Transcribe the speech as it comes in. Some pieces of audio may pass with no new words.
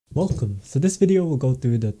Welcome! So this video will go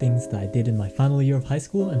through the things that I did in my final year of high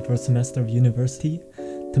school and first semester of university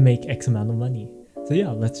to make X amount of money. So yeah,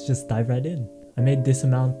 let's just dive right in. I made this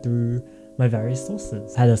amount through my various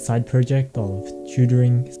sources. I had a side project of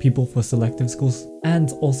tutoring people for selective schools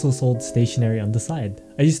and also sold stationery on the side.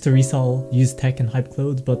 I used to resell used tech and hype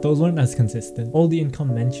clothes, but those weren't as consistent. All the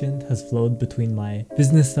income mentioned has flowed between my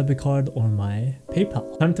business debit card or my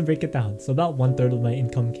PayPal. Time to break it down. So about 1/3 of my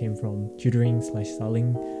income came from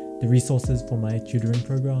tutoring/selling the resources for my tutoring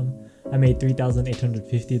program. I made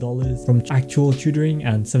 $3,850 from actual tutoring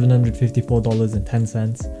and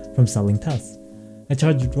 $754.10 from selling tests. I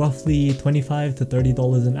charged roughly $25 to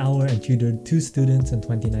 $30 an hour and tutored 2 students in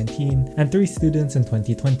 2019 and 3 students in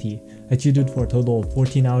 2020. I tutored for a total of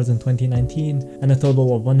 14 hours in 2019 and a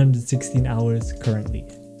total of 116 hours currently.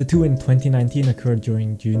 The 2 in 2019 occurred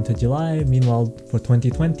during June to July. Meanwhile, for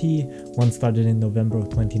 2020, one started in November of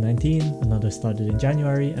 2019, another started in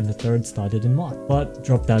January, and the third started in March, but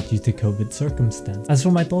dropped out due to COVID circumstance. As for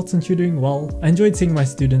my thoughts on tutoring, well, I enjoyed seeing my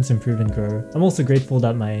students improve and grow. I'm also grateful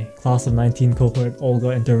that my class of 19 cohort all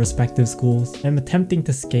got into respective schools. I'm attempting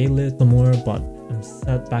to scale it some more, but I'm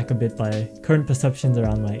set back a bit by current perceptions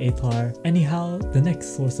around my ATAR. Anyhow, the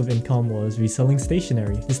next source of income was reselling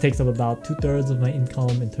stationery. This takes up about 2/3 of my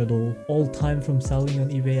income in total. All time from selling on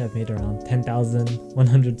eBay, I've made around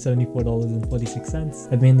 $10,174.46.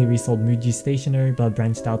 I've mainly resold Muji stationery, but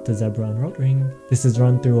branched out to Zebra and Rotring. This is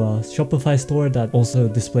run through a Shopify store that also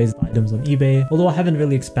displays items on eBay, although I haven't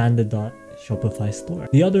really expanded that Shopify store.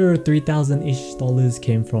 The other $3,000-ish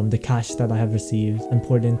came from the cash that I have received and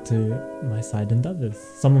poured into my side endeavors.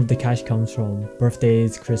 Some of the cash comes from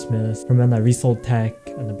birthdays, Christmas, from when I resold tech,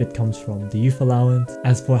 and a bit comes from the youth allowance.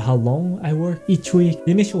 As for how long I work each week,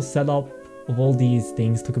 the initial setup of all these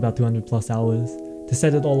things took about 200 plus hours. To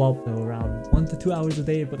set it all up, so around 1 to 2 hours a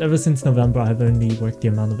day, but ever since November I've only worked the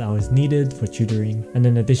amount of hours needed for tutoring and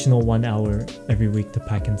an additional 1 hour every week to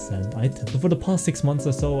pack and send items. So for the past 6 months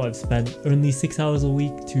or so, I've spent only 6 hours a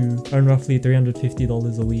week to earn roughly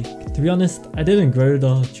 $350 a week. To be honest, I didn't grow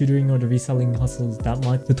the tutoring or the reselling hustles that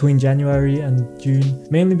much between January and June,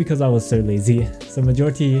 mainly because I was so lazy. So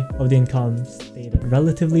majority of the income stayed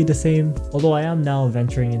relatively the same, although I am now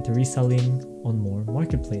venturing into reselling on more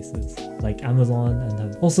marketplaces like Amazon and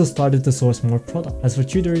have also started to source more product. As for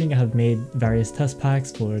tutoring, I have made various test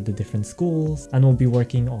packs for the different schools and will be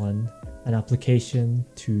working on an application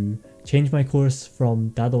to change my course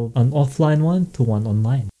from that of an offline one to one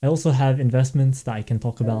online. I also have investments that I can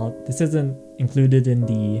talk about. This isn't included in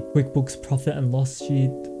the QuickBooks profit and loss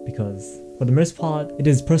sheet because for the most part it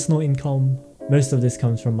is personal income. Most of this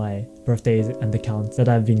comes from my birthdays and accounts that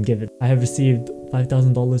I've been given. I have received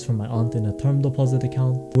 $5,000 from my aunt in a term deposit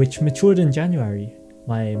account, which matured in January.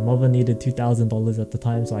 My mother needed $2,000 at the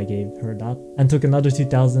time, so I gave her that, and took another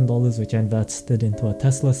 $2,000 which I invested into a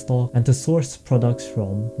Tesla stock and to source products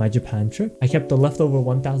from my Japan trip. I kept the leftover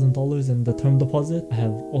 $1,000 in the term deposit. I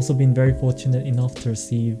have also been very fortunate enough to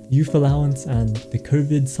receive youth allowance and the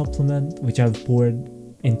COVID supplement, which I've poured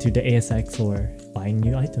into the ASX or buying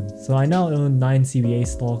new items. So I now own 9 CBA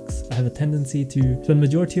stocks. I have a tendency to spend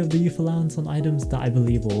majority of the youth allowance on items that I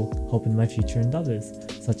believe will help in my future endeavors,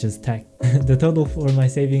 such as tech. The total for my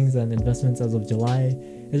savings and investments as of July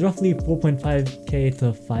is roughly 4.5k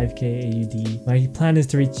to 5k AUD. My plan is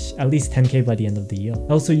to reach at least 10k by the end of the year.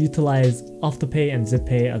 I also utilize Afterpay and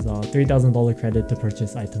ZipPay as a $3,000 credit to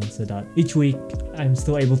purchase items so that each week I'm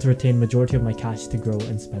still able to retain majority of my cash to grow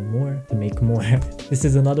and spend more, to make more. This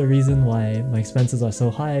is another reason why my expenses are so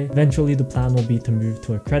high. Eventually the plan will be to move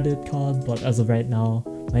to a credit card, but as of right now,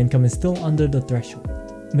 my income is still under the threshold.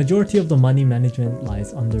 Majority of the money management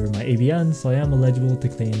lies under my ABN, so I am eligible to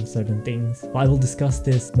claim certain things. But I will discuss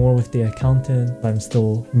this more with the accountant. I'm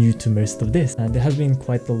still new to most of this, and it has been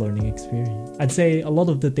quite the learning experience. I'd say a lot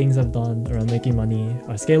of the things I've done around making money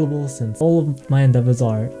are scalable since all of my endeavors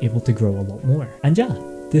are able to grow a lot more. And yeah,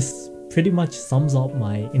 this pretty much sums up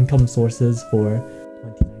my income sources for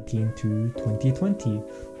 2019 to 2020,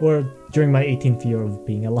 or during my 18th year of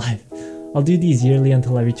being alive. I'll do these yearly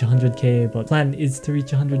until I reach 100k, but plan is to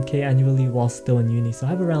reach 100k annually while still in uni, so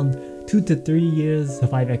I have around 2 to 3 years to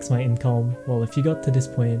 5x my income. Well, if you got to this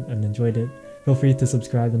point and enjoyed it, feel free to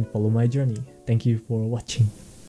subscribe and follow my journey. Thank you for watching.